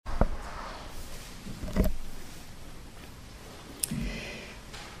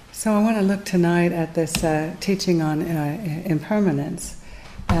So I want to look tonight at this teaching on impermanence,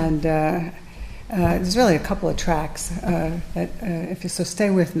 and there's really a couple of tracks that, if you so,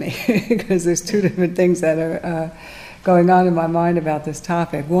 stay with me because there's two different things that are going on in my mind about this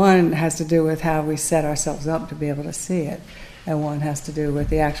topic. One has to do with how we set ourselves up to be able to see it, and one has to do with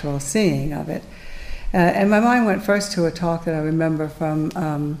the actual seeing of it. And my mind went first to a talk that I remember from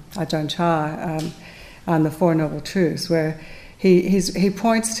Ajahn Chah on the Four Noble Truths, where he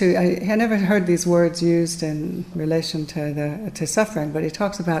points to, I never heard these words used in relation to suffering, but he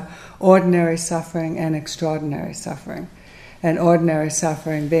talks about ordinary suffering and extraordinary suffering. And ordinary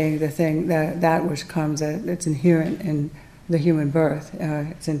suffering being the thing, that which comes, it's inherent in the human birth,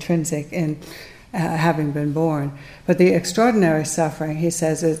 it's intrinsic in having been born. But the extraordinary suffering, he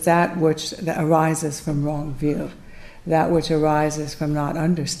says, is that which arises from wrong view, that which arises from not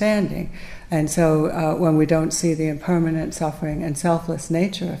understanding. And so when we don't see the impermanent suffering and selfless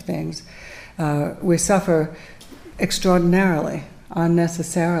nature of things, we suffer extraordinarily,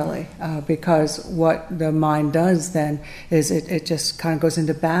 unnecessarily, because what the mind does then is it just kind of goes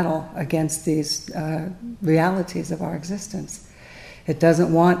into battle against these realities of our existence. It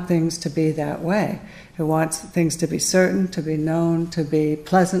doesn't want things to be that way. It wants things to be certain, to be known, to be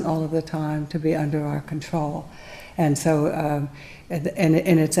pleasant all of the time, to be under our control. And so, and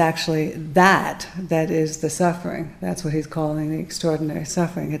it's actually that is the suffering. That's what he's calling the extraordinary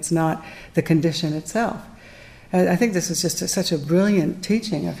suffering. It's not the condition itself. I think this is just such a brilliant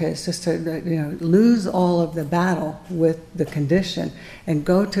teaching of his, just to lose all of the battle with the condition and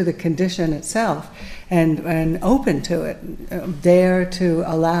go to the condition itself and open to it, dare to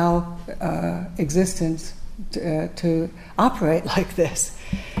allow existence to operate like this.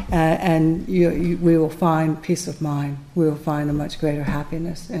 And we will find peace of mind. We will find a much greater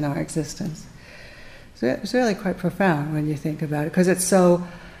happiness in our existence. So it's really quite profound when you think about it, because it's so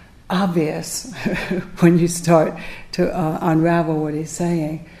obvious when you start to unravel what he's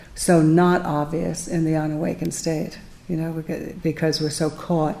saying, so not obvious in the unawakened state, because we're so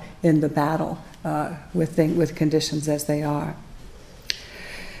caught in the battle with conditions as they are.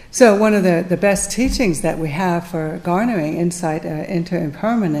 So one of the best teachings that we have for garnering insight into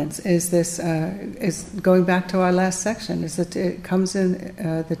impermanence is this, is going back to our last section, is that it comes in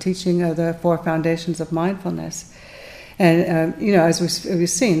the teaching of the four foundations of mindfulness. And, as we've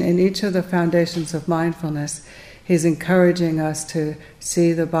seen, in each of the foundations of mindfulness, he's encouraging us to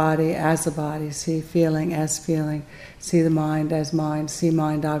see the body as a body, see feeling as feeling, see the mind as mind, see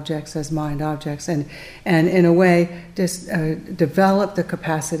mind objects as mind objects, and in a way, just develop the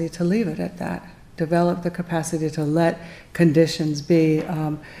capacity to leave it at that, develop the capacity to let conditions be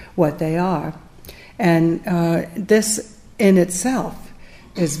what they are. And this in itself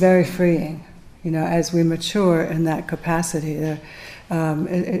is very freeing. As we mature in that capacity,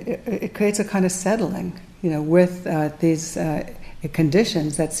 it creates a kind of settling, with these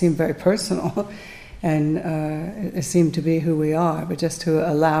conditions that seem very personal and seem to be who we are, but just to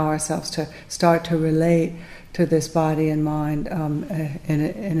allow ourselves to start to relate to this body and mind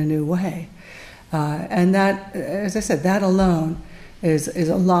in a new way. And that, as I said, that alone is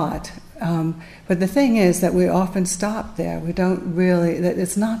a lot. But the thing is that we often stop there. We don't really,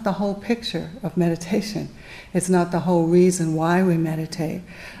 it's not the whole picture of meditation. It's not the whole reason why we meditate.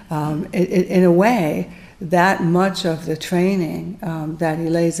 In a way, that much of the training that he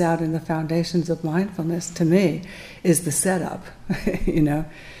lays out in the foundations of mindfulness, to me, is the setup.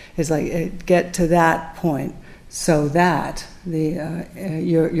 It's like get to that point so that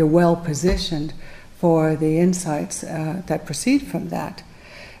you're well positioned for the insights that proceed from that.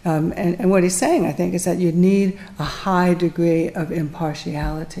 And what he's saying, I think, is that you need a high degree of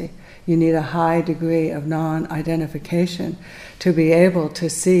impartiality. You need a high degree of non-identification to be able to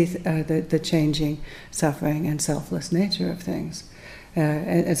see the changing, suffering, and selfless nature of things.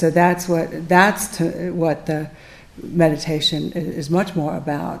 And so that's what the meditation is much more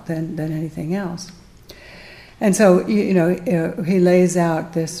about than anything else. And so, he lays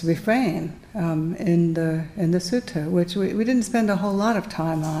out this refrain in the sutta, which we didn't spend a whole lot of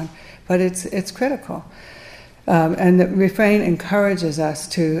time on, but it's critical. And the refrain encourages us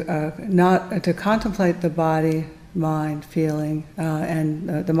to contemplate the body, mind, feeling,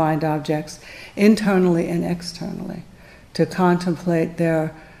 and the mind objects internally and externally, to contemplate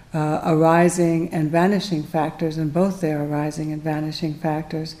their arising and vanishing factors, and both their arising and vanishing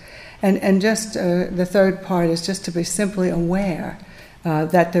factors. And just the third part is just to be simply aware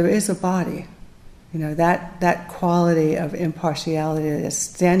that there is a body. That quality of impartiality that is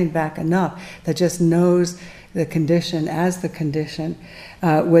standing back enough, that just knows the condition as the condition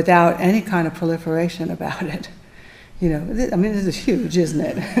without any kind of proliferation about it. I mean, this is huge, isn't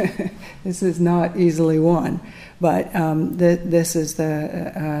it? This is not easily won. But this is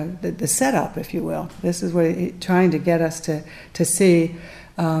the setup, if you will. This is what trying to get us to see,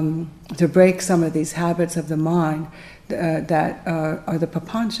 to break some of these habits of the mind that are the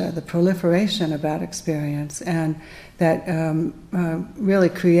papancha, the proliferation about experience, and that really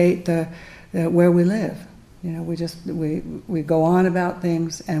create the where we live. We go on about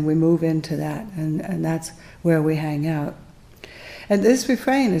things and we move into that, and that's where we hang out. And this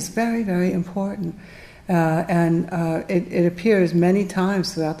refrain is very, very important. It appears many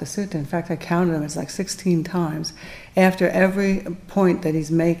times throughout the sutta. In fact, I counted them, it's like 16 times. After every point that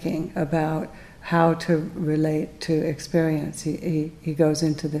he's making about how to relate to experience, he goes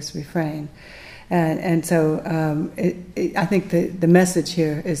into this refrain. And so I think the message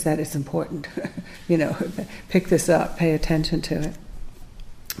here is that it's important. Pick this up, pay attention to it.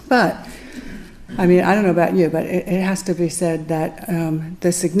 But I mean, I don't know about you, but it has to be said that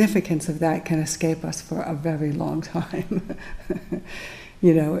the significance of that can escape us for a very long time.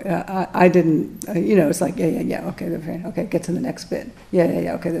 I didn't, it's like, yeah, okay, the refrain, okay, get to the next bit.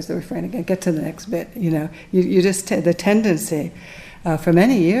 Yeah, okay, there's the refrain again, get to the next bit. You just, the tendency for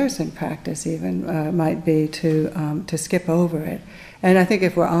many years in practice even might be to skip over it. And I think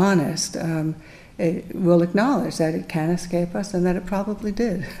if we're honest, we'll acknowledge that it can escape us and that it probably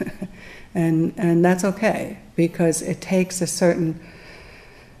did. And that's okay, because it takes a certain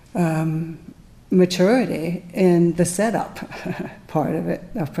maturity in the setup part of it,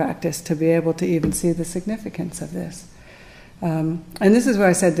 of practice, to be able to even see the significance of this. And this is where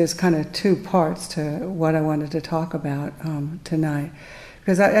I said there's kind of two parts to what I wanted to talk about tonight,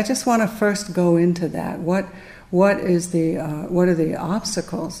 because I just want to first go into that. What are the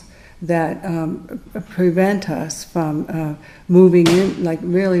obstacles that prevent us from moving in, like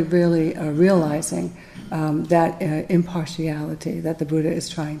really, really realizing that impartiality that the Buddha is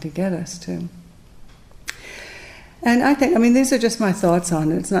trying to get us to. And I think, these are just my thoughts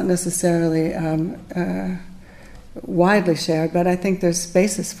on it. It's not necessarily widely shared, but I think there's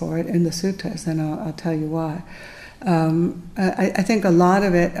basis for it in the suttas, and I'll tell you why. I think a lot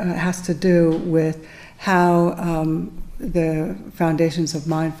of it has to do with how the foundations of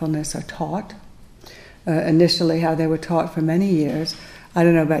mindfulness are taught. Initially, how they were taught for many years. I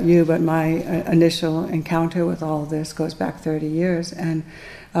don't know about you, but my initial encounter with all of this goes back 30 years, and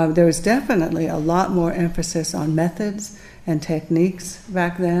there was definitely a lot more emphasis on methods and techniques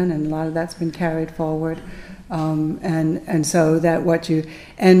back then, and a lot of that's been carried forward. And so that what you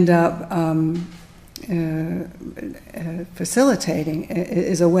end up facilitating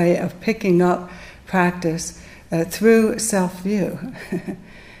is a way of picking up practice through self-view,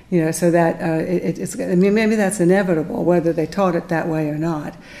 so that maybe that's inevitable, whether they taught it that way or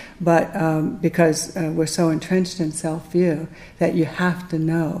not. But because we're so entrenched in self-view that you have to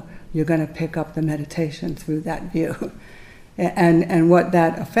know you're going to pick up the meditation through that view. And what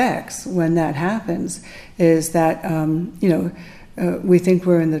that affects when that happens is that we think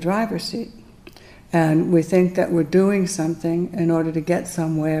we're in the driver's seat. And we think that we're doing something in order to get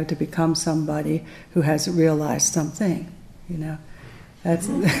somewhere, to become somebody who has realized something. That's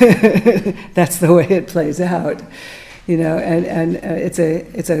that's the way it plays out. And it's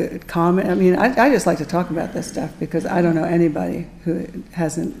a common. I just like to talk about this stuff because I don't know anybody who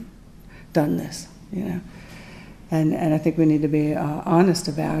hasn't done this. And I think we need to be honest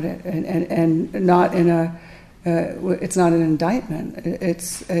about it, and not in a. It's not an indictment.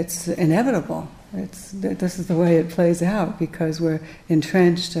 It's inevitable. This is the way it plays out because we're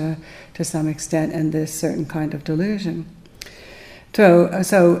entrenched to some extent in this certain kind of delusion.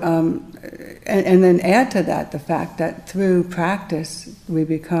 And then add to that the fact that through practice we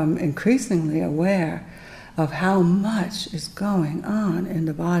become increasingly aware of how much is going on in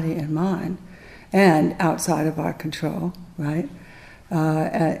the body and mind, and outside of our control, right?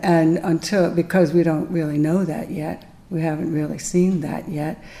 And because we don't really know that yet, we haven't really seen that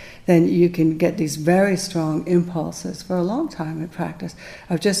yet, then you can get these very strong impulses for a long time in practice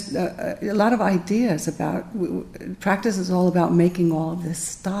of just a lot of ideas about, practice is all about making all of this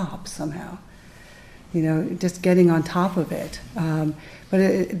stop somehow, just getting on top of it.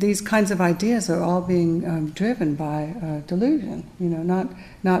 But these kinds of ideas are all being driven by delusion,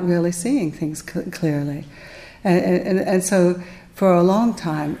 not really seeing things clearly. And so for a long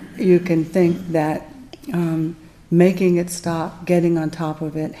time you can think that making it stop, getting on top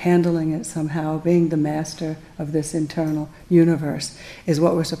of it, handling it somehow, being the master of this internal universe is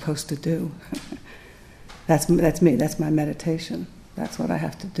what we're supposed to do. That's me, that's my meditation. That's what I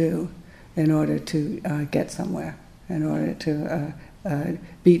have to do in order to get somewhere, in order to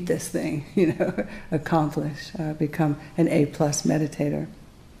beat this thing, accomplish, become an A+ meditator.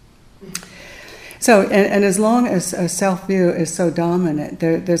 So, and as long as a self-view is so dominant,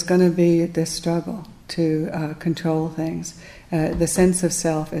 there's going to be this struggle to control things. The sense of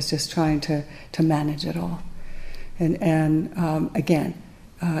self is just trying to manage it all. And again,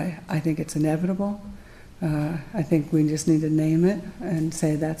 I think it's inevitable. I think we just need to name it and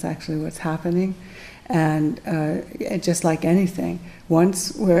say that's actually what's happening. And just like anything,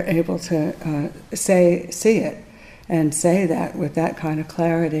 once we're able to see it and say that with that kind of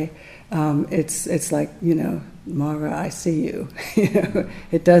clarity, it's like, Mara, I see you.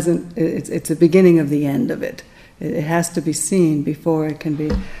 It doesn't. It's the beginning of the end of it. It has to be seen before it can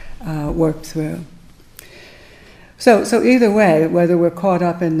be worked through. So either way, whether we're caught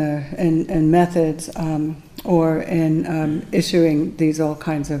up in methods or in issuing these all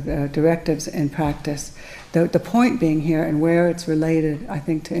kinds of directives in practice, the point being here, and where it's related, I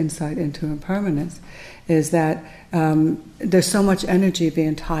think, to insight into impermanence, is that there's so much energy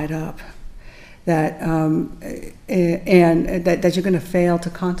being tied up that that you're going to fail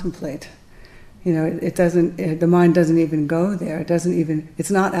to contemplate. It doesn't. The mind doesn't even go there. It doesn't even. It's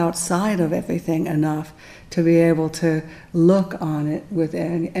not outside of everything enough to be able to look on it with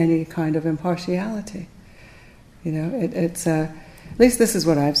any kind of impartiality. It's at least this is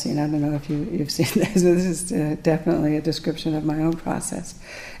what I've seen. I don't know if you've seen this, but this is definitely a description of my own process.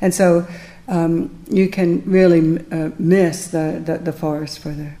 And so you can really miss the forest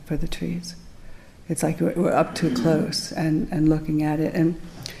for the trees. It's like we're up too close and looking at it. And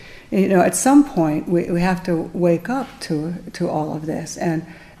at some point we have to wake up to all of this. And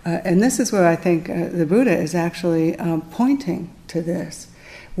this is where I think the Buddha is actually pointing to this.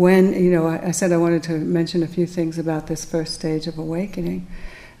 When, I said I wanted to mention a few things about this first stage of awakening.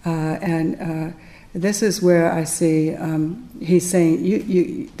 And this is where I see he's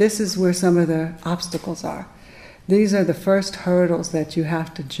saying, this is where some of the obstacles are. These are the first hurdles that you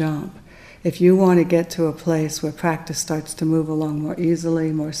have to jump. If you want to get to a place where practice starts to move along more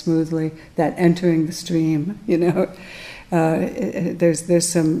easily, more smoothly, that entering the stream,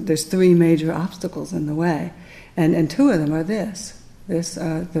 there's three major obstacles in the way. And two of them are this.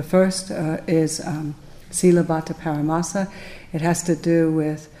 The first is Sila Bhatta Paramasa. It has to do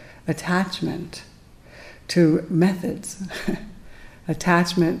with attachment to methods,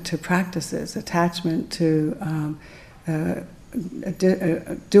 attachment to practices, attachment to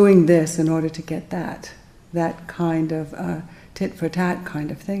doing this in order to get that kind of tit for tat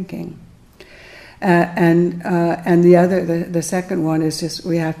kind of thinking. And the second one is just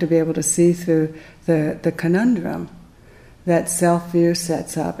we have to be able to see through the conundrum that self-view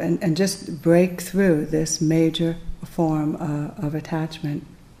sets up and just break through this major form of attachment.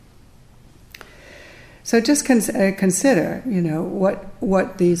 So just consider,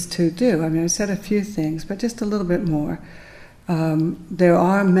 what these two do. I mean, I said a few things, but just a little bit more. There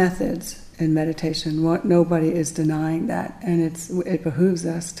are methods in meditation. Nobody is denying that, and it behooves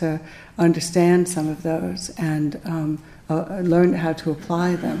us to understand some of those and learn how to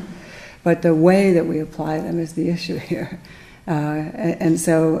apply them. But the way that we apply them is the issue here.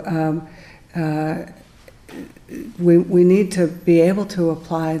 We need to be able to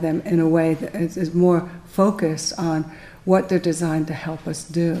apply them in a way that is more focused on what they're designed to help us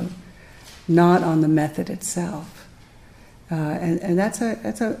do, not on the method itself. And that's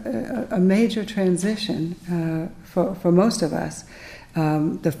a major transition for most of us.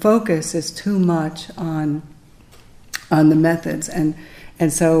 The focus is too much on the methods, and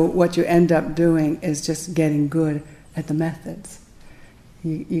so what you end up doing is just getting good at the methods.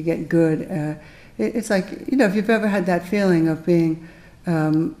 You get good. It's like, if you've ever had that feeling of being,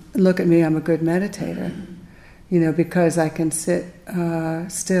 look at me, I'm a good meditator, because I can sit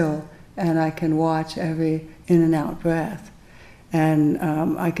still and I can watch every in and out breath. And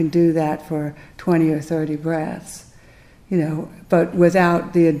I can do that for 20 or 30 breaths, but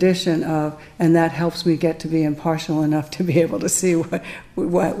without the addition of, and that helps me get to be impartial enough to be able to see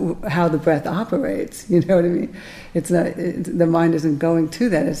how the breath operates. You know what I mean? It's not, the mind isn't going to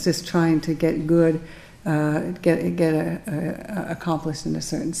that. It's just trying to get good, accomplished in a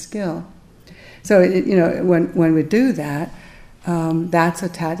certain skill. So when we do that, that's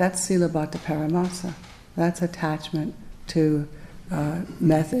Sila Bhatta Paramasa. That's attachment to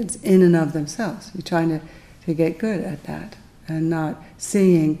methods in and of themselves. You're trying to get good at that and not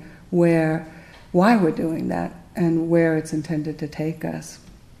seeing why we're doing that and where it's intended to take us.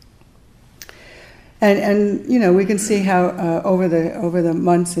 And we can see how over the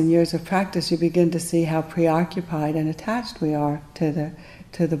months and years of practice, you begin to see how preoccupied and attached we are to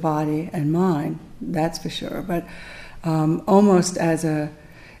the body and mind. That's for sure. But almost as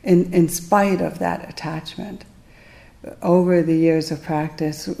in spite of that attachment. Over the years of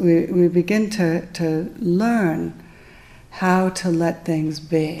practice, we begin to learn how to let things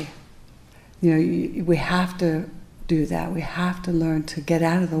be. We have to do that. We have to learn to get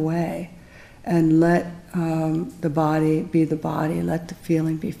out of the way and let the body be the body, let the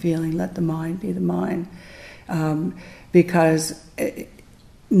feeling be feeling, let the mind be the mind. Because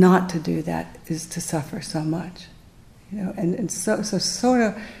not to do that is to suffer so much. And so sort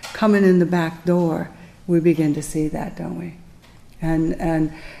of coming in the back door, we begin to see that, don't we?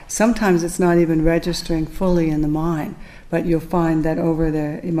 And sometimes it's not even registering fully in the mind, but you'll find that over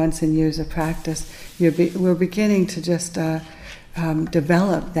the months and years of practice, we're beginning to just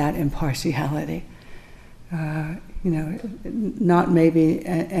develop that impartiality. Not maybe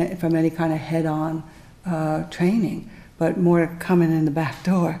from any kind of head-on training, but more coming in the back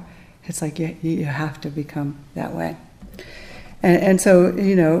door. It's like you have to become that way. And so,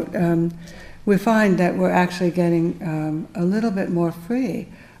 we find that we're actually getting a little bit more free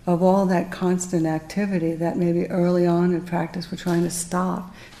of all that constant activity that maybe early on in practice we're trying to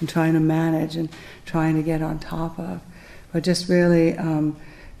stop and trying to manage and trying to get on top of. But just really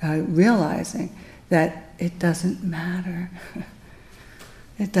realizing that it doesn't matter.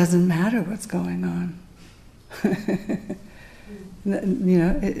 It doesn't matter what's going on.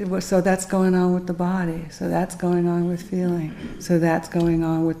 So that's going on with the body, so that's going on with feeling, so that's going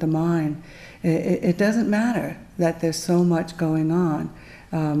on with the mind. It doesn't matter that there's so much going on,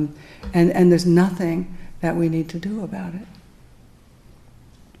 and there's nothing that we need to do about it.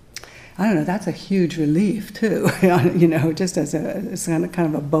 I don't know, that's a huge relief too, just as a kind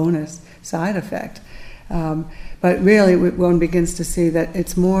of a bonus side effect. But really one begins to see that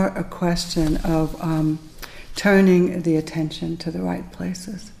it's more a question of turning the attention to the right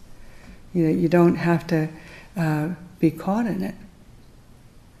places. You don't have to be caught in it.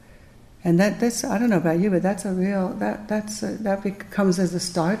 And that's I don't know about you, but that's a real that becomes as a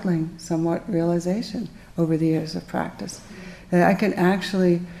startling, somewhat realization over the years of practice. That I can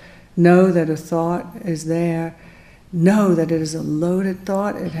actually know that a thought is there, know that it is a loaded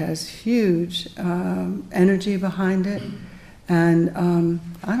thought, it has huge energy behind it, and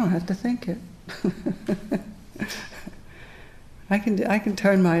I don't have to think it. I can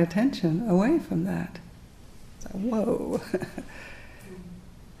turn my attention away from that. So, whoa.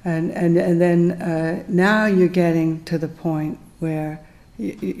 and then now you're getting to the point where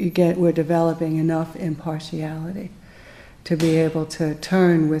we're developing enough impartiality to be able to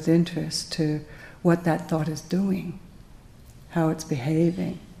turn with interest to what that thought is doing, how it's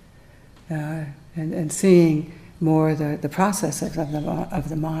behaving, and seeing more the processes of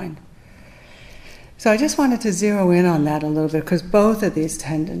the mind. So I just wanted to zero in on that a little bit, because both of these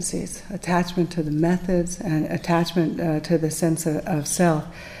tendencies, attachment to the methods and attachment to the sense of self,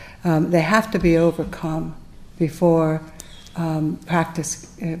 they have to be overcome before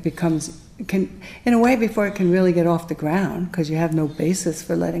practice in a way, before it can really get off the ground, because you have no basis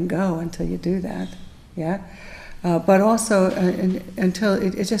for letting go until you do that. Yeah. But also until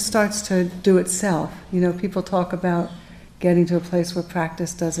it just starts to do itself. People talk about getting to a place where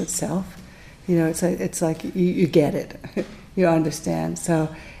practice does itself. It's like you get it, you understand. So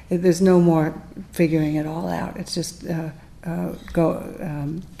there's no more figuring it all out. It's just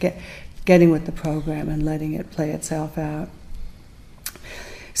getting with the program and letting it play itself out.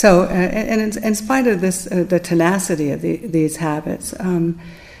 So, and in spite of this, the tenacity of these habits,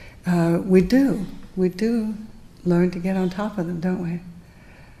 we do learn to get on top of them, don't we?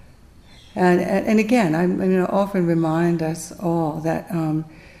 And again, I often remind us all that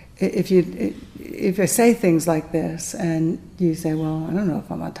if I say things like this and you say, well, I don't know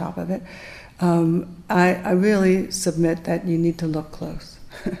if I'm on top of it, I really submit that you need to look close,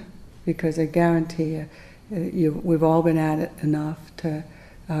 because I guarantee we've all been at it enough to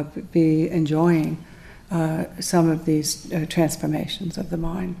be enjoying some of these transformations of the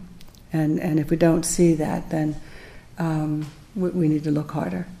mind. And if we don't see that, then we need to look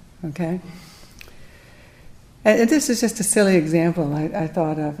harder, okay? And this is just a silly example I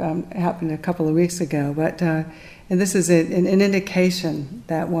thought of. It happened a couple of weeks ago, but and this is an indication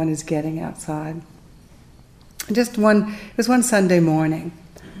that one is getting outside. It was one Sunday morning.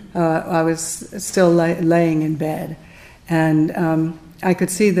 I was still laying in bed, and I could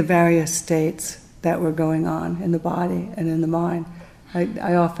see the various states that were going on in the body and in the mind.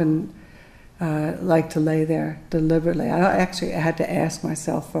 I often like to lay there deliberately. I had to ask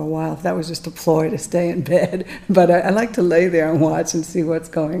myself for a while if that was just a ploy to stay in bed, but I like to lay there and watch and see what's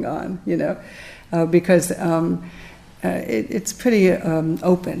going on, because it's pretty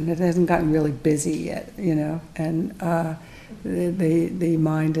open. It hasn't gotten really busy yet, and the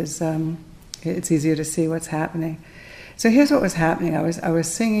mind is, it's easier to see what's happening. So here's what was happening. I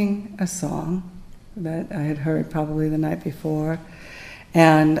was singing a song that I had heard probably the night before,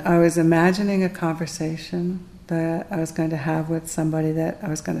 and I was imagining a conversation that I was going to have with somebody that I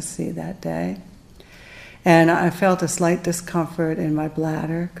was going to see that day. And I felt a slight discomfort in my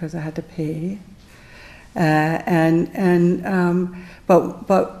bladder because I had to pee. But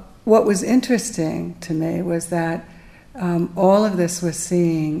what was interesting to me was that all of this was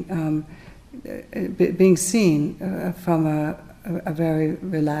being seen from a very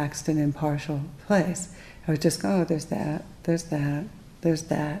relaxed and impartial place. I was just going, oh, there's that, there's that, there's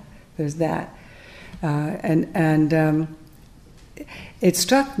that, there's that. It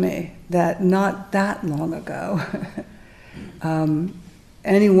struck me that not that long ago,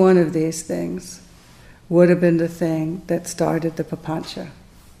 any one of these things would have been the thing that started the papancha,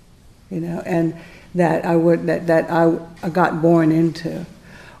 and that I got born into.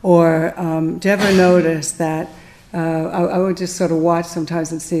 Or do you ever notice that I would just sort of watch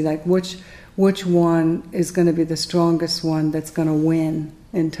sometimes and see like which one is going to be the strongest one that's going to win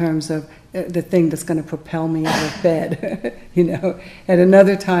in terms of the thing that's going to propel me out of bed, At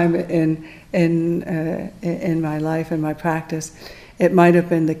another time in my life and my practice, it might have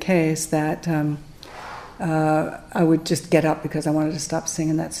been the case that I would just get up because I wanted to stop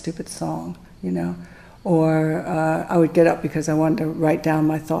singing that stupid song, Or I would get up because I wanted to write down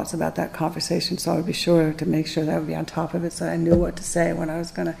my thoughts about that conversation, so I would be sure to make sure that I would be on top of it, so I knew what to say when I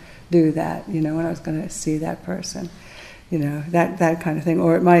was going to do that, when I was going to see that person. That kind of thing.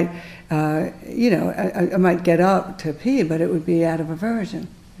 Or it might, I might get up to pee, but it would be out of aversion.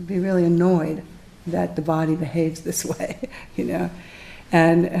 I'd be really annoyed that the body behaves this way,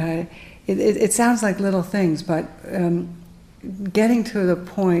 And it sounds like little things, but getting to the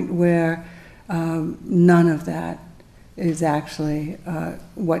point where none of that is actually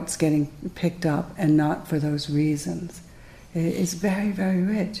what's getting picked up, and not for those reasons. It's very, very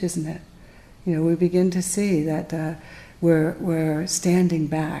rich, isn't it? We begin to see that we're standing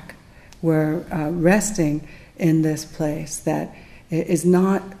back, we're resting in this place that is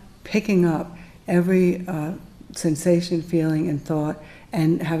not picking up every sensation, feeling, and thought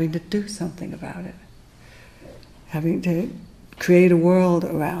and having to do something about it, having to create a world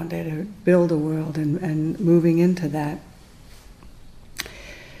around it, or build a world, and moving into that.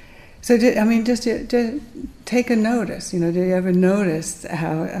 So, just take a notice. Do you ever notice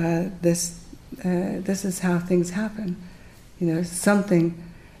how this is how things happen? Something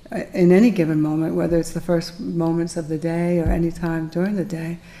in any given moment, whether it's the first moments of the day or any time during the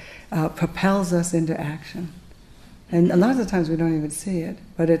day, propels us into action. And a lot of the times we don't even see it,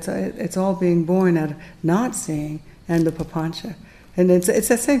 but it's all being born out of not seeing and the papancha. And it's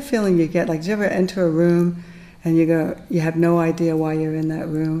the same feeling you get. Like, do you ever enter a room and you have no idea why you're in that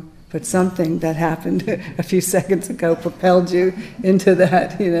room, but something that happened a few seconds ago propelled you into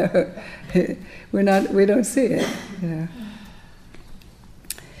that, we don't see it,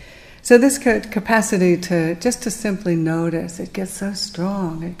 So this capacity to simply notice, it gets so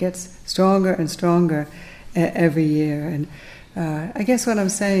strong. It gets stronger and stronger every year. And I guess what I'm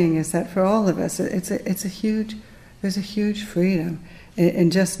saying is that for all of us, there's a huge freedom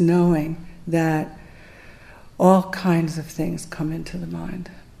in just knowing that all kinds of things come into the mind.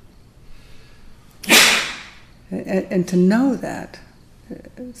 And to know that,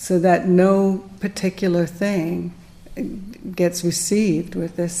 so that no particular thing gets received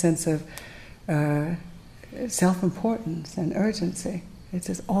with this sense of self-importance and urgency. It's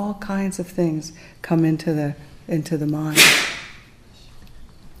just all kinds of things come into the mind.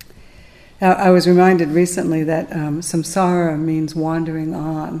 Now, I was reminded recently that samsara means wandering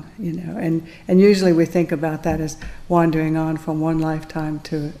on, and usually we think about that as wandering on from one lifetime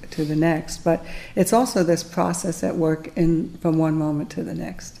to the next, but it's also this process at work from one moment to the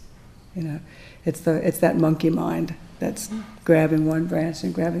next. It's that monkey mind that's grabbing one branch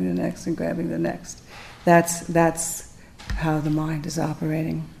and grabbing the next and grabbing the next. That's how the mind is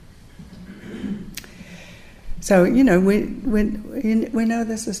operating. So, we know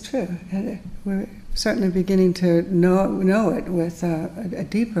this is true. We're certainly beginning to know it with a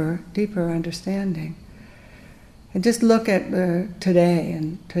deeper understanding. And just look at today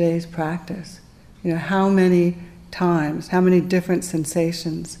and today's practice. How many times, how many different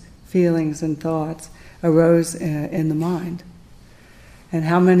sensations, feelings, and thoughts arose in the mind, and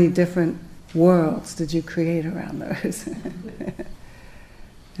how many different worlds did you create around those,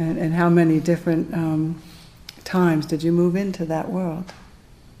 and how many different times did you move into that world?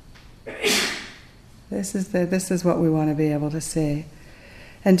 This is what we want to be able to see.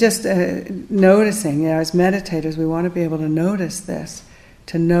 And just noticing, as meditators, we want to be able to notice this,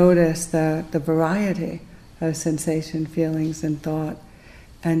 to notice the variety of sensation, feelings, and thought,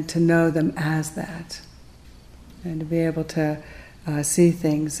 and to know them as that. And to be able to see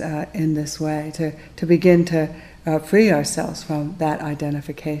things in this way, to begin to free ourselves from that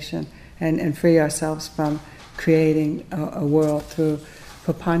identification, and free ourselves from creating a world through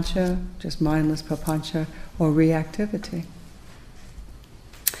papancha, just mindless papancha, or reactivity.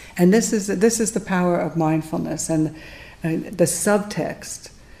 And this is the power of mindfulness, and the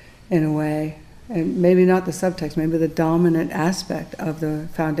subtext, in a way, and maybe not the subtext, maybe the dominant aspect of the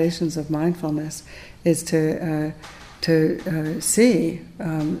foundations of mindfulness is to see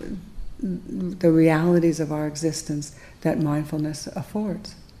the realities of our existence that mindfulness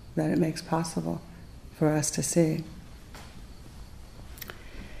affords, that it makes possible for us to see.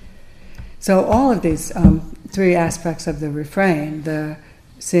 So all of these three aspects of the refrain, the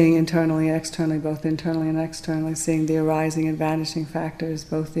seeing internally and externally, both internally and externally, seeing the arising and vanishing factors,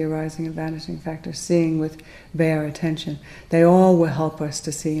 both the arising and vanishing factors, seeing with bare attention, they all will help us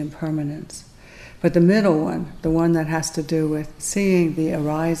to see impermanence. But the middle one, the one that has to do with seeing the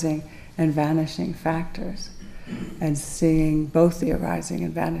arising and vanishing factors, and seeing both the arising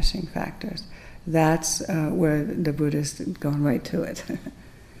and vanishing factors, that's where the Buddha is going right to it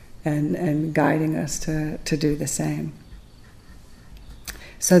and guiding us to do the same.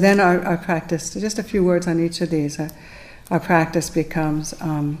 So then our practice, just a few words on each of these, our practice becomes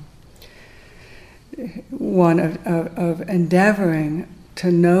one of endeavoring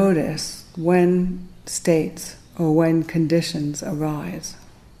to notice when states or when conditions arise.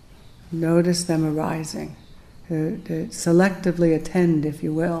 Notice them arising. To selectively attend, if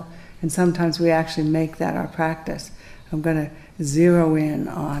you will. And sometimes we actually make that our practice. I'm going to zero in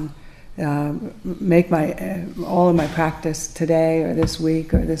on make all of my practice today or this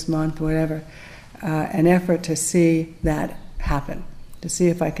week or this month, whatever, an effort to see that happen, to see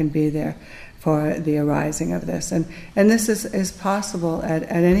if I can be there for the arising of this. And this is possible at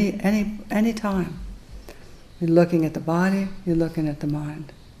any time. You're looking at the body, you're looking at the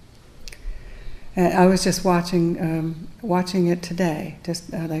mind. And I was just watching it today,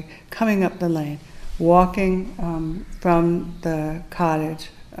 just like coming up the lane, walking from the cottage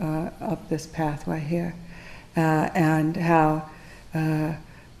up this pathway here, and how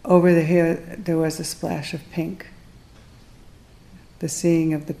over here there was a splash of pink. The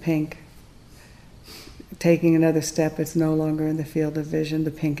seeing of the pink. Taking another step, it's no longer in the field of vision,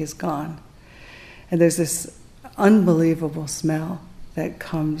 the pink is gone. And there's this unbelievable smell that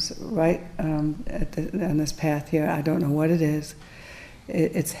comes right on this path here. I don't know what it is.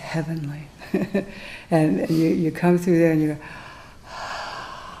 It's heavenly. And you come through there and you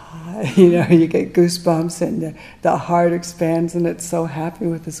go, you get goosebumps, and the heart expands, and it's so happy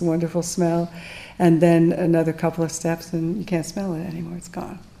with this wonderful smell. And then another couple of steps, and you can't smell it anymore. It's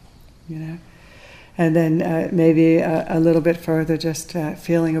gone. And then maybe a little bit further, just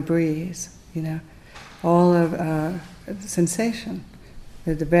feeling a breeze. All of sensation,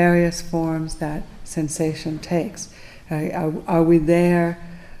 the various forms that sensation takes. Are we there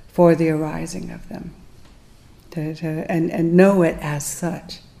for the arising of them? And know it as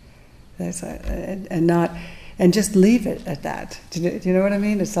such. And just leave it at that. Do you know what I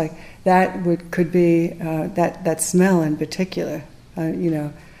mean? It's like that could be that smell in particular.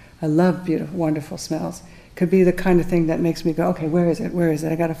 I love beautiful, wonderful smells. Could be the kind of thing that makes me go, okay, where is it? Where is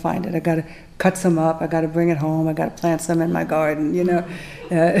it? I got to find it. I got to cut some up. I got to bring it home. I got to plant some in my garden.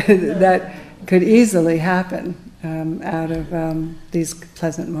 That could easily happen out of these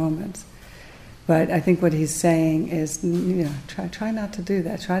pleasant moments. But I think what he's saying is, try not to do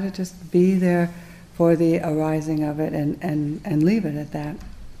that. Try to just be there for the arising of it and leave it at that.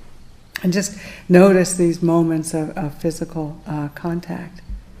 And just notice these moments of physical contact.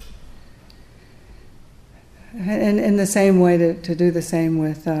 And in the same way, to do the same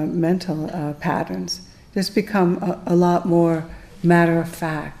with mental patterns. Just become a lot more matter of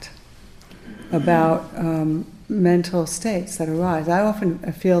fact about mental states that arise. I often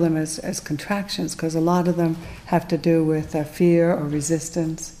feel them as contractions, because a lot of them have to do with fear or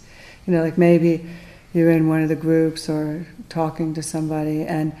resistance. Like maybe you're in one of the groups or talking to somebody,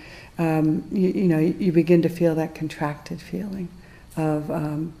 and you begin to feel that contracted feeling of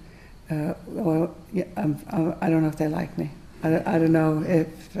I don't know if they like me. I don't know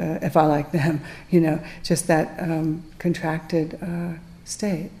if I like them. Just that contracted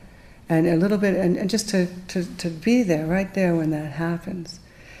state. And a little bit, and just to be there, right there when that happens,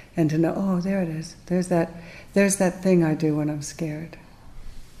 and to know, oh, there it is. There's that thing I do when I'm scared.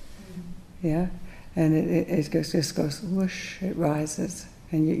 Yeah, and just goes whoosh, it rises.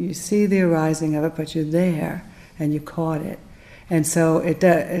 And you see the arising of it, but you're there, and you caught it. And so it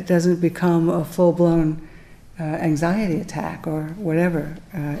doesn't become a full-blown anxiety attack or whatever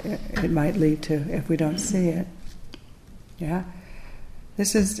it might lead to if we don't see it. Yeah?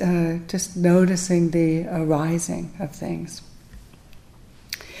 This is just noticing the arising of things.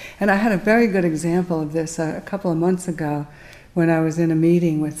 And I had a very good example of this a couple of months ago when I was in a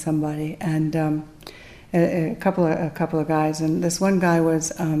meeting with somebody, and a couple of guys, and this one guy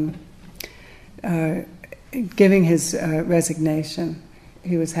was giving his resignation.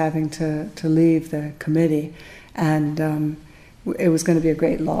 He was having to leave the committee, and it was going to be a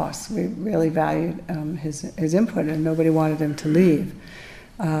great loss. We really valued his input, and nobody wanted him to leave.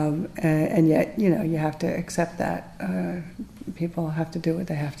 And yet, you have to accept that. People have to do what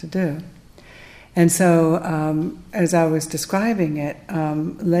they have to do. And so, as I was describing it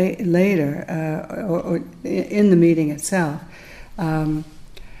later, or in the meeting itself,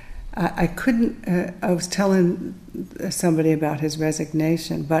 I couldn't. I was telling somebody about his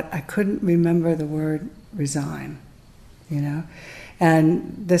resignation, but I couldn't remember the word resign.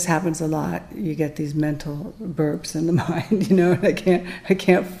 And this happens a lot. You get these mental burps in the mind, and I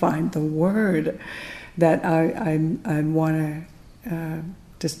can't find the word that I want to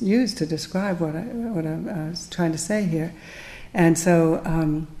just use to describe what I was trying to say here. And so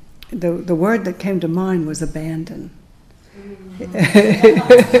the word that came to mind was abandon.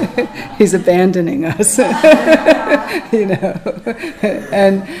 He's abandoning us, and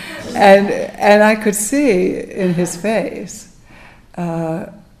I could see in his face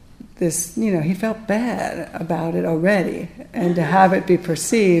this, he felt bad about it already, and to have it be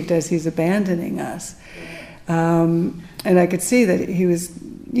perceived as he's abandoning us, and I could see that he was,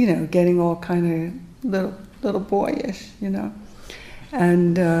 getting all kind of little boyish,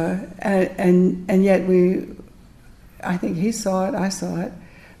 and yet I think he saw it, I saw it,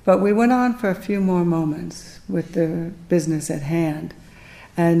 but we went on for a few more moments with the business at hand,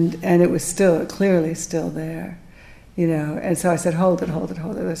 and it was still clearly still there, and so I said, hold it,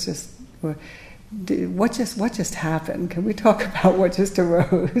 let's just, what just happened? Can we talk about what just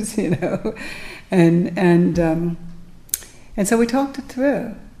arose, and so we talked it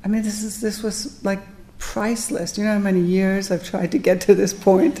through. I mean, this was like priceless. Do you know how many years I've tried to get to this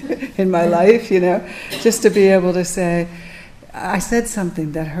point in my life, just to be able to say, I said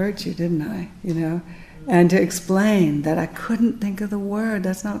something that hurt you, didn't I, and to explain that I couldn't think of the word.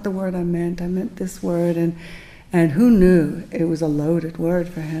 That's not the word I meant this word, and who knew it was a loaded word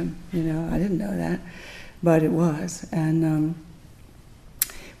for him, I didn't know that, but it was, and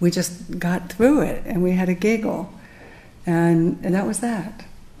we just got through it, and we had a giggle, and that was that.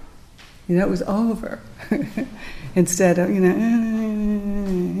 It was over. Instead of,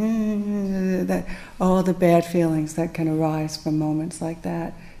 that all the bad feelings that can arise from moments like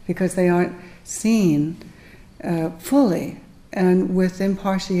that, because they aren't seen fully and with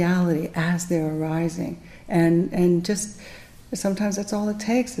impartiality as they're arising. And just sometimes that's all it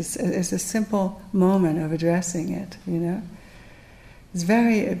takes is a simple moment of addressing it, It's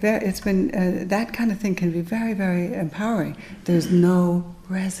it's been, that kind of thing can be very, very empowering. There's no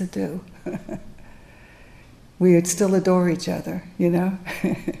residue. We still adore each other, I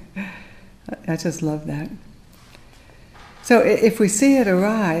just love that. So if we see it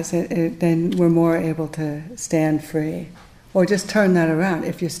arise, then we're more able to stand free. Or just turn that around.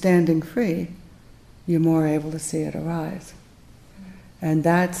 If you're standing free, you're more able to see it arise. And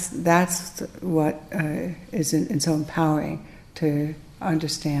that's what is so empowering, to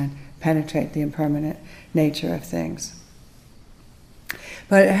understand, penetrate the impermanent nature of things.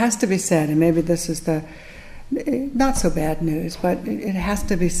 But it has to be said, and maybe this is the not so bad news, but it has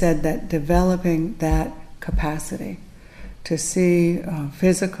to be said that developing that capacity to see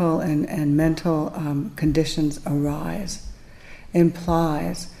physical and mental conditions arise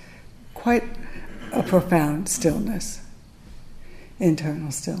implies quite a profound stillness,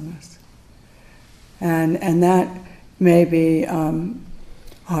 internal stillness. And that may be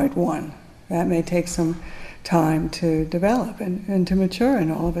hard won. That may take some time to develop and to mature in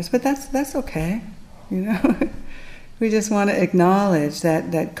all of us, but that's okay, We just want to acknowledge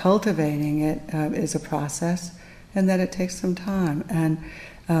that cultivating it is a process, and that it takes some time, and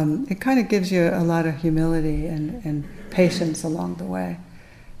it kind of gives you a lot of humility and patience along the way,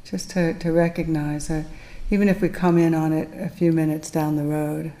 just to recognize that even if we come in on it a few minutes down the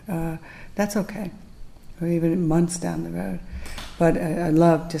road, that's okay, or even months down the road. But I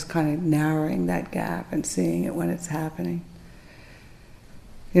love just kind of narrowing that gap and seeing it when it's happening.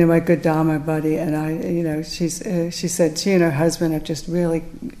 my good Dharma buddy and I, she said she and her husband have just really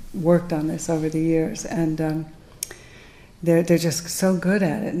worked on this over the years, and they're just so good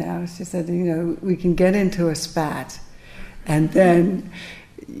at it now. She said, we can get into a spat, and then,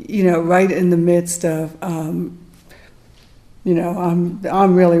 right in the midst of, I'm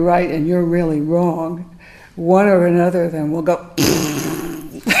really right and you're really wrong, one or another of them will go,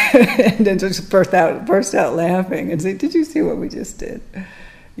 and then just burst out laughing and say, "Did you see what we just did?"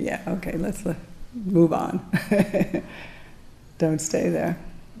 Yeah, okay, let's move on. Don't stay there.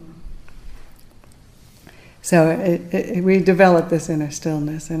 So we develop this inner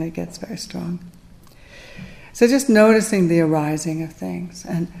stillness, and it gets very strong. So just noticing the arising of things.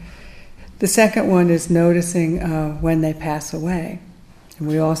 And the second one is noticing when they pass away. And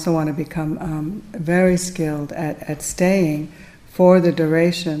we also want to become very skilled at staying for the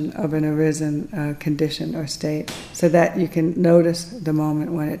duration of an arisen condition or state, so that you can notice the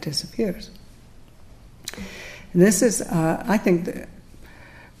moment when it disappears. And this is, I think,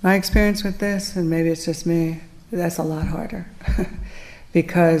 my experience with this, and maybe it's just me, that's a lot harder.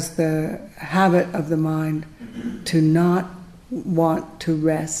 Because the habit of the mind to not want to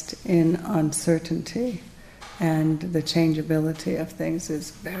rest in uncertainty and the changeability of things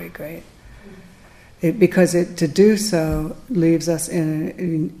is very great. Because to do so leaves us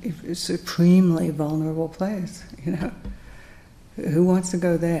in a supremely vulnerable place. Who wants to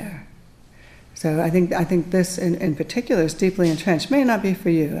go there? So I think this in particular is deeply entrenched. May not be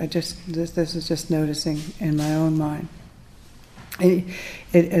for you. This is just noticing in my own mind.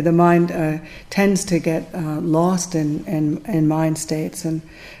 The mind tends to get lost in mind states, and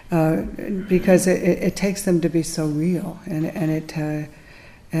because it takes them to be so real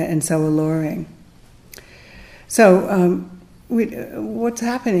and so alluring. So what's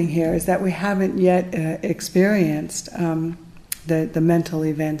happening here is that we haven't yet experienced the mental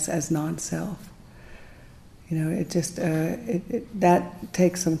events as non-self. That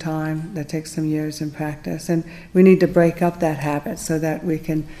takes some time, that takes some years in practice, and we need to break up that habit so that we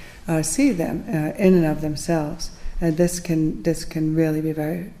can see them in and of themselves. And this can really be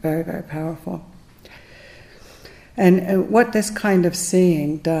very, very, very powerful. And what this kind of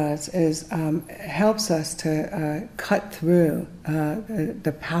seeing does is helps us to cut through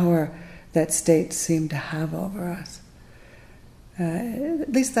the power that states seem to have over us.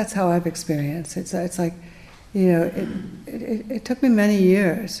 At least that's how I've experienced it. It's like, it took me many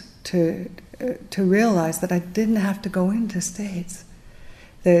years to realize that I didn't have to go into states.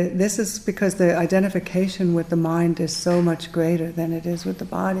 This is because the identification with the mind is so much greater than it is with the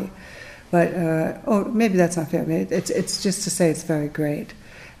body. But maybe that's not fair. It's just to say it's very great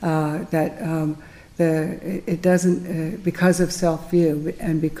that it doesn't because of self-view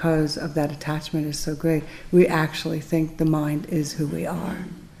and because of that attachment is so great. We actually think the mind is who we are,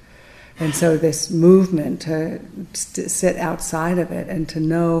 and so this movement to sit outside of it and to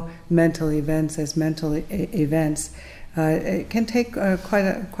know mental events as mental events, it can take quite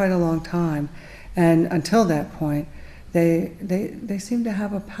a long time, and until that point. They seem to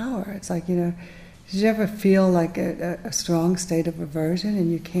have a power. It's like, did you ever feel like a strong state of aversion and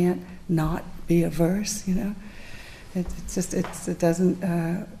you can't not be averse, It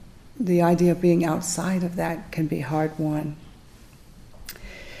doesn't, the idea of being outside of that can be hard won.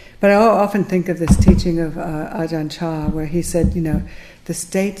 But I often think of this teaching of Ajahn Chah where he said, the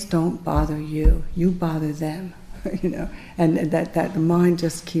states don't bother you, you bother them, and that the mind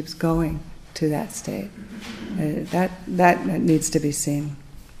just keeps going to that state. That needs to be seen.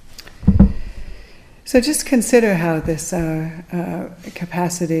 So just consider how this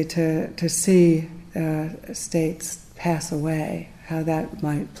capacity to see states pass away, how that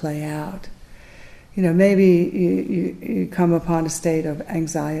might play out. Maybe you come upon a state of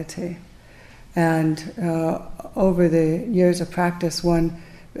anxiety, and over the years of practice, one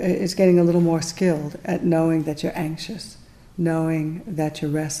is getting a little more skilled at knowing that you're anxious, knowing that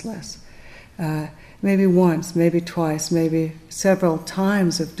you're restless. Maybe once, maybe twice, maybe several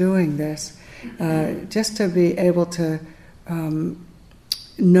times of doing this, just to be able to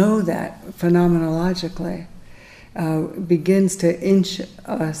know that phenomenologically begins to inch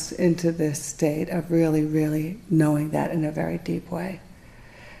us into this state of really, really knowing that in a very deep way.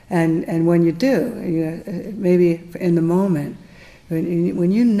 And when you do, maybe in the moment,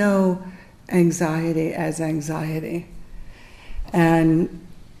 when you know anxiety as anxiety, and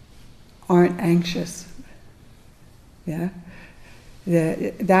aren't anxious,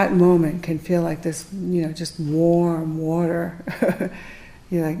 that moment can feel like this, just warm water.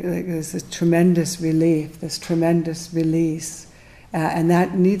 Like there's this tremendous relief, this tremendous release, and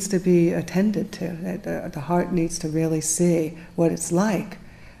that needs to be attended to. The heart needs to really see what it's like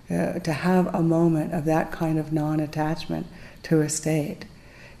to have a moment of that kind of non-attachment to a state.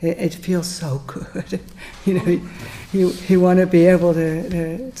 It feels so good. You want to be able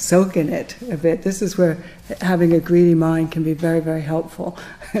to soak in it a bit. This is where having a greedy mind can be very, very helpful.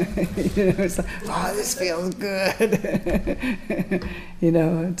 It's like, oh, this feels good.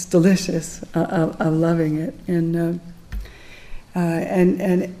 It's delicious. I'm loving it, and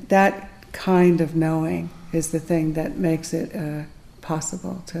that kind of knowing is the thing that makes it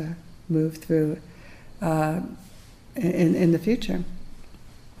possible to move through in the future.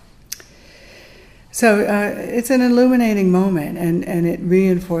 So it's an illuminating moment, and it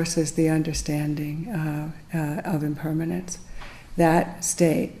reinforces the understanding of impermanence. That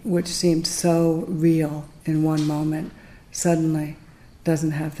state, which seemed so real in one moment, suddenly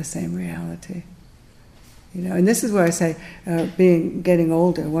doesn't have the same reality. And this is where I say, getting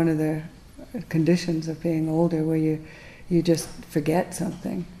older, one of the conditions of being older, where you just forget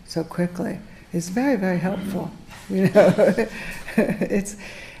something so quickly, is very, very helpful.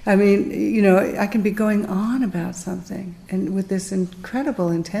 I can be going on about something and with this incredible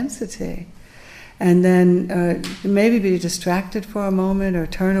intensity, and then maybe be distracted for a moment or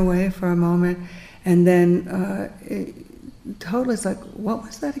turn away for a moment, and then totally it's like, what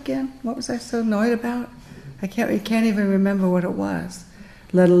was that again? What was I so annoyed about? I can't even remember what it was,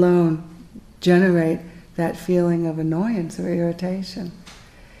 let alone generate that feeling of annoyance or irritation.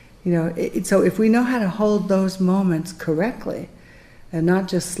 So if we know how to hold those moments correctly, and not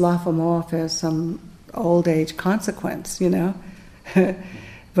just slough them off as some old age consequence,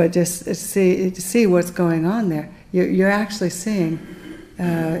 but just see what's going on there. You're actually seeing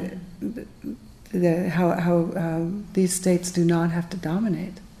how these states do not have to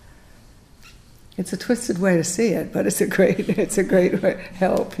dominate. It's a twisted way to see it, but it's a great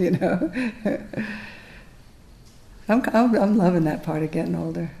help. I'm loving that part of getting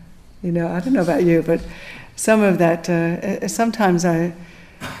older. I don't know about you, but some of that, sometimes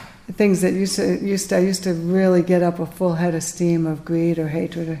things that I used to really get up a full head of steam of greed or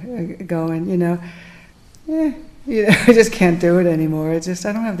hatred going, I just can't do it anymore. I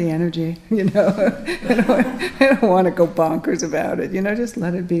don't have the energy, I don't want to go bonkers about it, just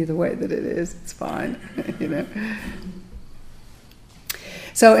let it be the way that it is. It's fine,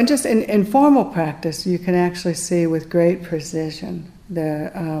 So, and just in formal practice, you can actually see with great precision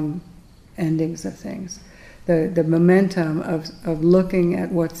the endings of things. The momentum of looking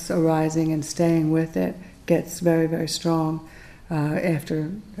at what's arising and staying with it gets very, very strong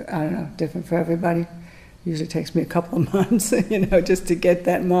after, I don't know, different for everybody. Usually takes me a couple of months, just to get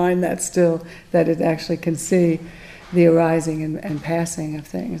that mind that still, that it actually can see the arising and passing of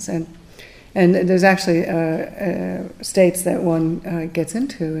things. And there's actually states that one gets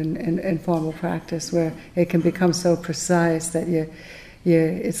into in formal practice where it can become so precise that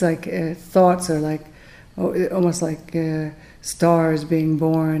it's like thoughts are like, almost like stars being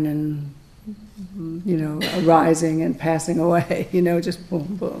born and arising and passing away, just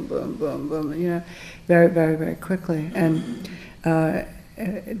boom, boom, boom, boom, boom, very, very, very quickly. And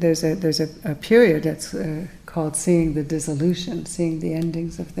there's a period that's called seeing the dissolution, seeing the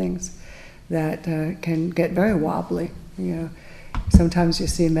endings of things, that can get very wobbly. Sometimes you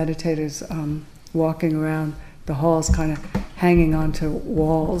see meditators walking around the halls, kind of hanging onto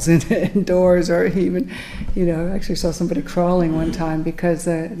walls and doors, or even, I actually saw somebody crawling one time because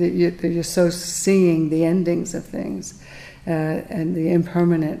you're so seeing the endings of things and the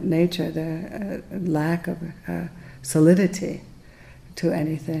impermanent nature, the lack of solidity to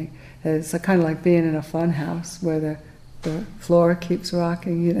anything. It's kind of like being in a fun house where the floor keeps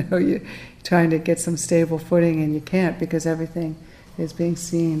rocking. You're trying to get some stable footing and you can't because everything is being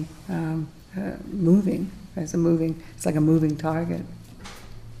seen moving. It's like a moving target.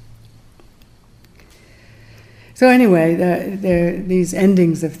 So anyway, these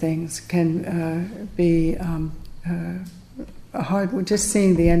endings of things can be a hard. Just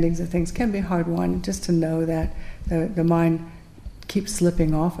seeing the endings of things can be a hard one. Just to know that the mind keeps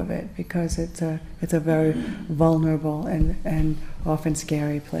slipping off of it because it's a very vulnerable and often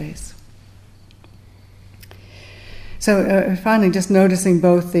scary place. So finally, just noticing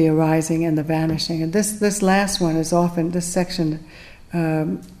both the arising and the vanishing. And this last one is often, this section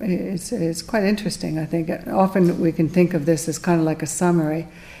is quite interesting, I think. Often we can think of this as kind of like a summary.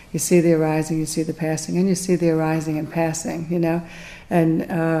 You see the arising, you see the passing, and you see the arising and passing, And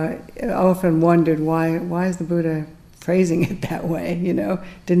I often wondered, why is the Buddha phrasing it that way,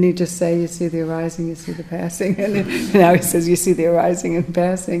 Didn't he just say, you see the arising, you see the passing? And now he says, you see the arising and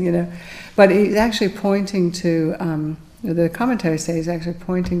passing, But he's actually pointing to, the commentaries say he's actually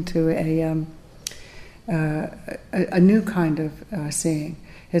pointing to a new kind of seeing.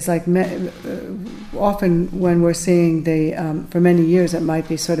 It's like often when we're seeing for many years it might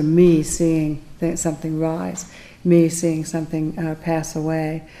be sort of me seeing something rise, me seeing something pass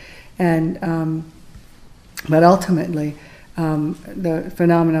away, and but ultimately the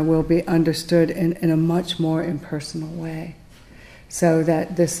phenomena will be understood in a much more impersonal way, so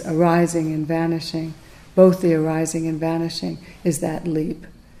that this arising and vanishing, both the arising and vanishing, is that leap.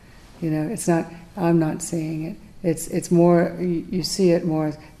 It's not, I'm not seeing it. It's more, you see it more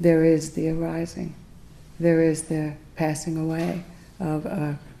as there is the arising. There is the passing away of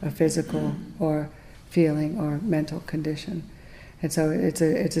a physical or feeling or mental condition. And so it's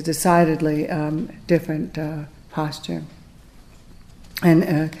a decidedly different posture.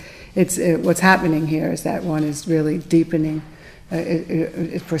 And what's happening here is that one is really deepening.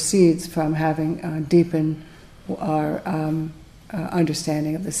 It proceeds from having deepened our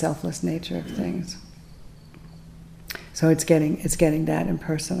understanding of the selfless nature of things. So it's getting that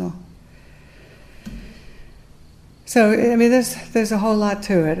impersonal. So I mean, there's a whole lot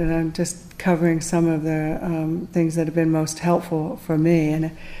to it, and I'm just covering some of the things that have been most helpful for me.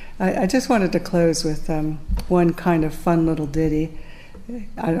 And I just wanted to close with one kind of fun little ditty.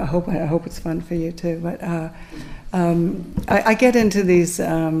 I hope it's fun for you too. But I get into these.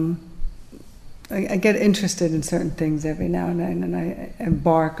 I get interested in certain things every now and then, and I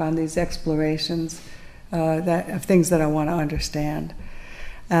embark on these explorations of things that I want to understand.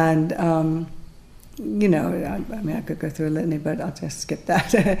 And I mean, I could go through a litany, but I'll just skip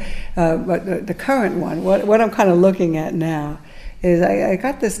that. But the current one, what I'm kind of looking at now, is I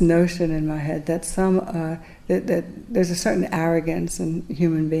got this notion in my head that that there's a certain arrogance in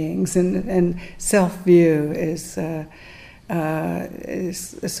human beings, and self-view is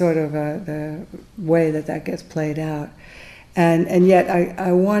sort of the way that gets played out. And yet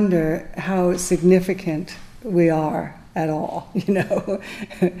I wonder how significant we are at all,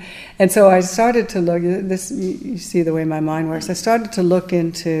 And so I started to look, you see the way my mind works, I started to look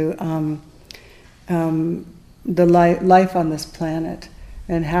into the life on this planet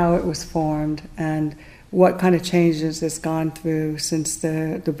and how it was formed and what kind of changes it's gone through since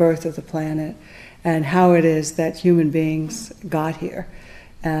the birth of the planet, and how it is that human beings got here,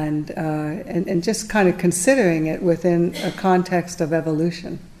 and just kind of considering it within a context of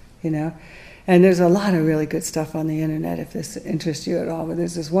evolution, And there's a lot of really good stuff on the internet if this interests you at all. But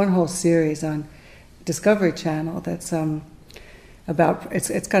there's this one whole series on Discovery Channel that's about,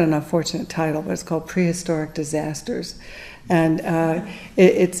 it's got an unfortunate title, but it's called Prehistoric Disasters. And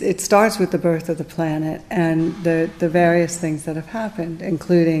it starts with the birth of the planet and the various things that have happened,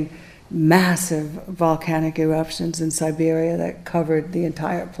 including massive volcanic eruptions in Siberia that covered the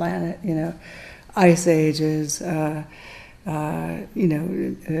entire planet, ice ages,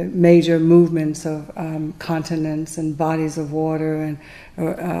 major movements of continents and bodies of water,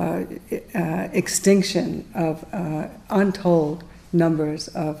 and extinction of untold numbers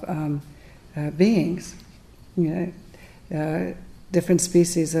of beings. Different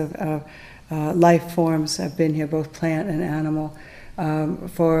species of life forms have been here, both plant and animal,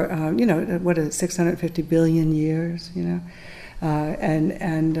 for what is it, 650 billion years,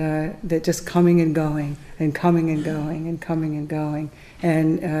 and they're just coming and going and coming and going and coming and going,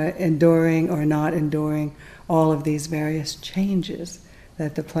 and enduring or not enduring all of these various changes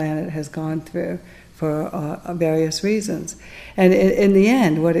that the planet has gone through for various reasons. And in the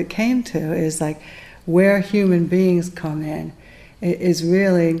end, what it came to is like where human beings come in is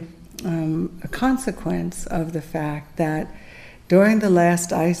really a consequence of the fact that during the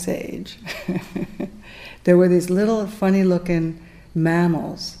last ice age, there were these little funny-looking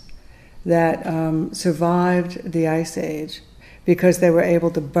mammals that survived the ice age because they were able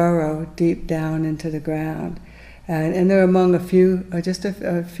to burrow deep down into the ground. And they're among just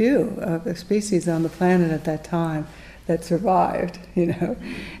a few of the species on the planet at that time that survived,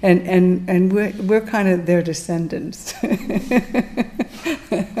 and we're kind of their descendants.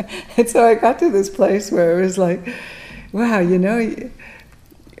 And so I got to this place where it was like, wow,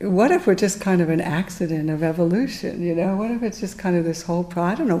 what if we're just kind of an accident of evolution, What if it's just kind of this whole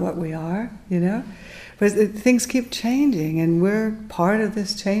I don't know what we are, But things keep changing, and we're part of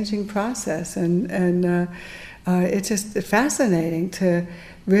this changing process, and it's just fascinating to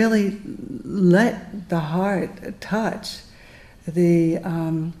really let the heart touch the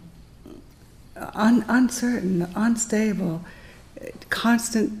uncertain, unstable,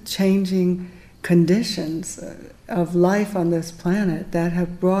 constant changing conditions of life on this planet that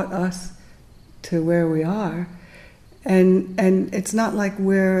have brought us to where we are, and it's not like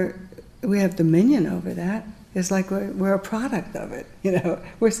we have dominion over that. It's like we're a product of it.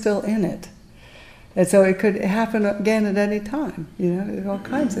 We're still in it, And so it could happen again at any time, all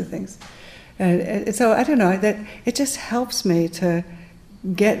kinds of things. And so I don't know, that it just helps me to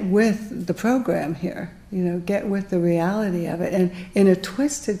get with the program here, get with the reality of it, and in a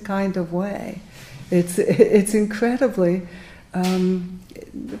twisted kind of way. It's incredibly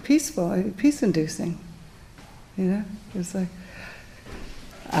peaceful, peace-inducing. It's like,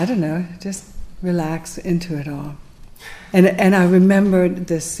 I don't know, just relax into it all. And I remembered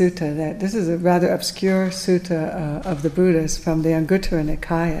this sutta, that this is a rather obscure sutta of the Buddhists from the Anguttara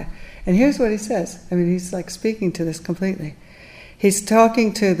Nikaya. And here's what he says. I mean, he's like speaking to this completely. He's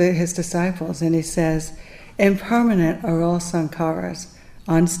talking to his disciples, and he says, "Impermanent are all sankharas,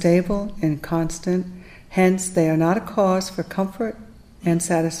 unstable, inconstant, hence they are not a cause for comfort and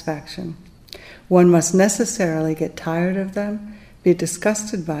satisfaction. One must necessarily get tired of them, be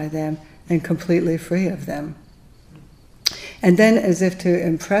disgusted by them, and completely free of them." And then, as if to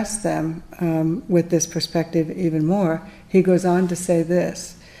impress them with this perspective even more, he goes on to say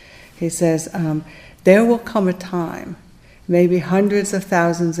this. He says, "There will come a time, maybe hundreds of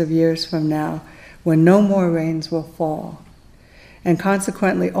thousands of years from now, when no more rains will fall. And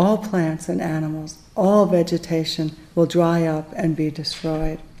consequently, all plants and animals, all vegetation will dry up and be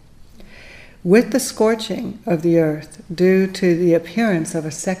destroyed. With the scorching of the earth, due to the appearance of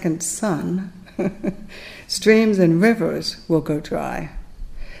a second sun, streams and rivers will go dry.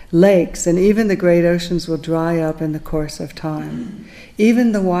 Lakes and even the great oceans will dry up in the course of time.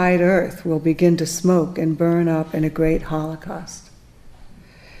 Even the wide earth will begin to smoke and burn up in a great holocaust.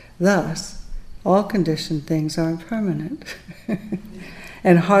 Thus, all conditioned things are impermanent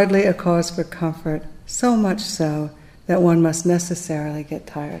and hardly a cause for comfort, so much so that one must necessarily get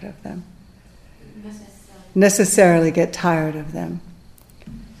tired of them." Necessarily get tired of them.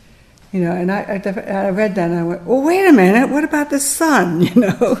 And I read that and I went, well, wait a minute, what about the sun?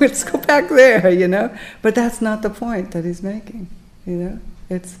 Let's go back there, But that's not the point that he's making,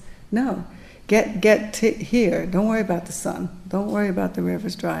 It's, no, get here. Don't worry about the sun. Don't worry about the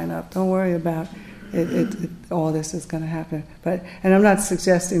rivers drying up. Don't worry about all this is going to happen. And I'm not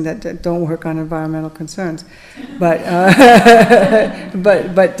suggesting that don't work on environmental concerns, but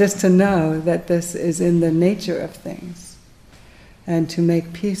but just to know that this is in the nature of things. And to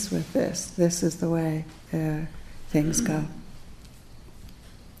make peace with this. This is the way things go.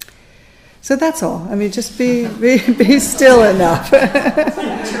 So that's all. I mean, just be still enough.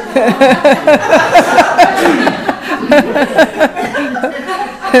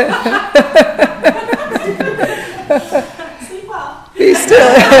 Be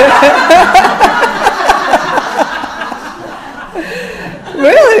still.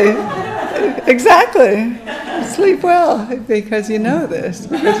 Really? Exactly. Sleep well, because you know this,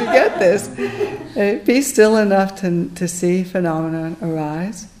 because you get this. Be still enough to see phenomena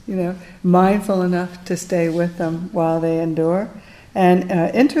arise, mindful enough to stay with them while they endure, and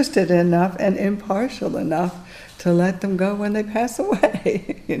interested enough and impartial enough to let them go when they pass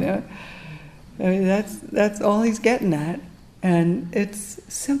away, I mean, that's all he's getting at, and it's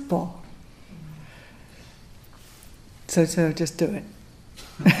simple. So just do it.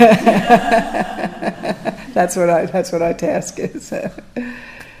 That's what our task is.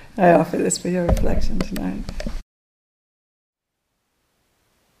 I offer this for your reflection tonight.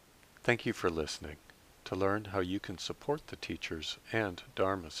 Thank you for listening. To learn how you can support the teachers and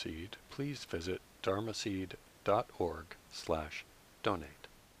Dharma Seed, please visit dharmaseed.org/donate.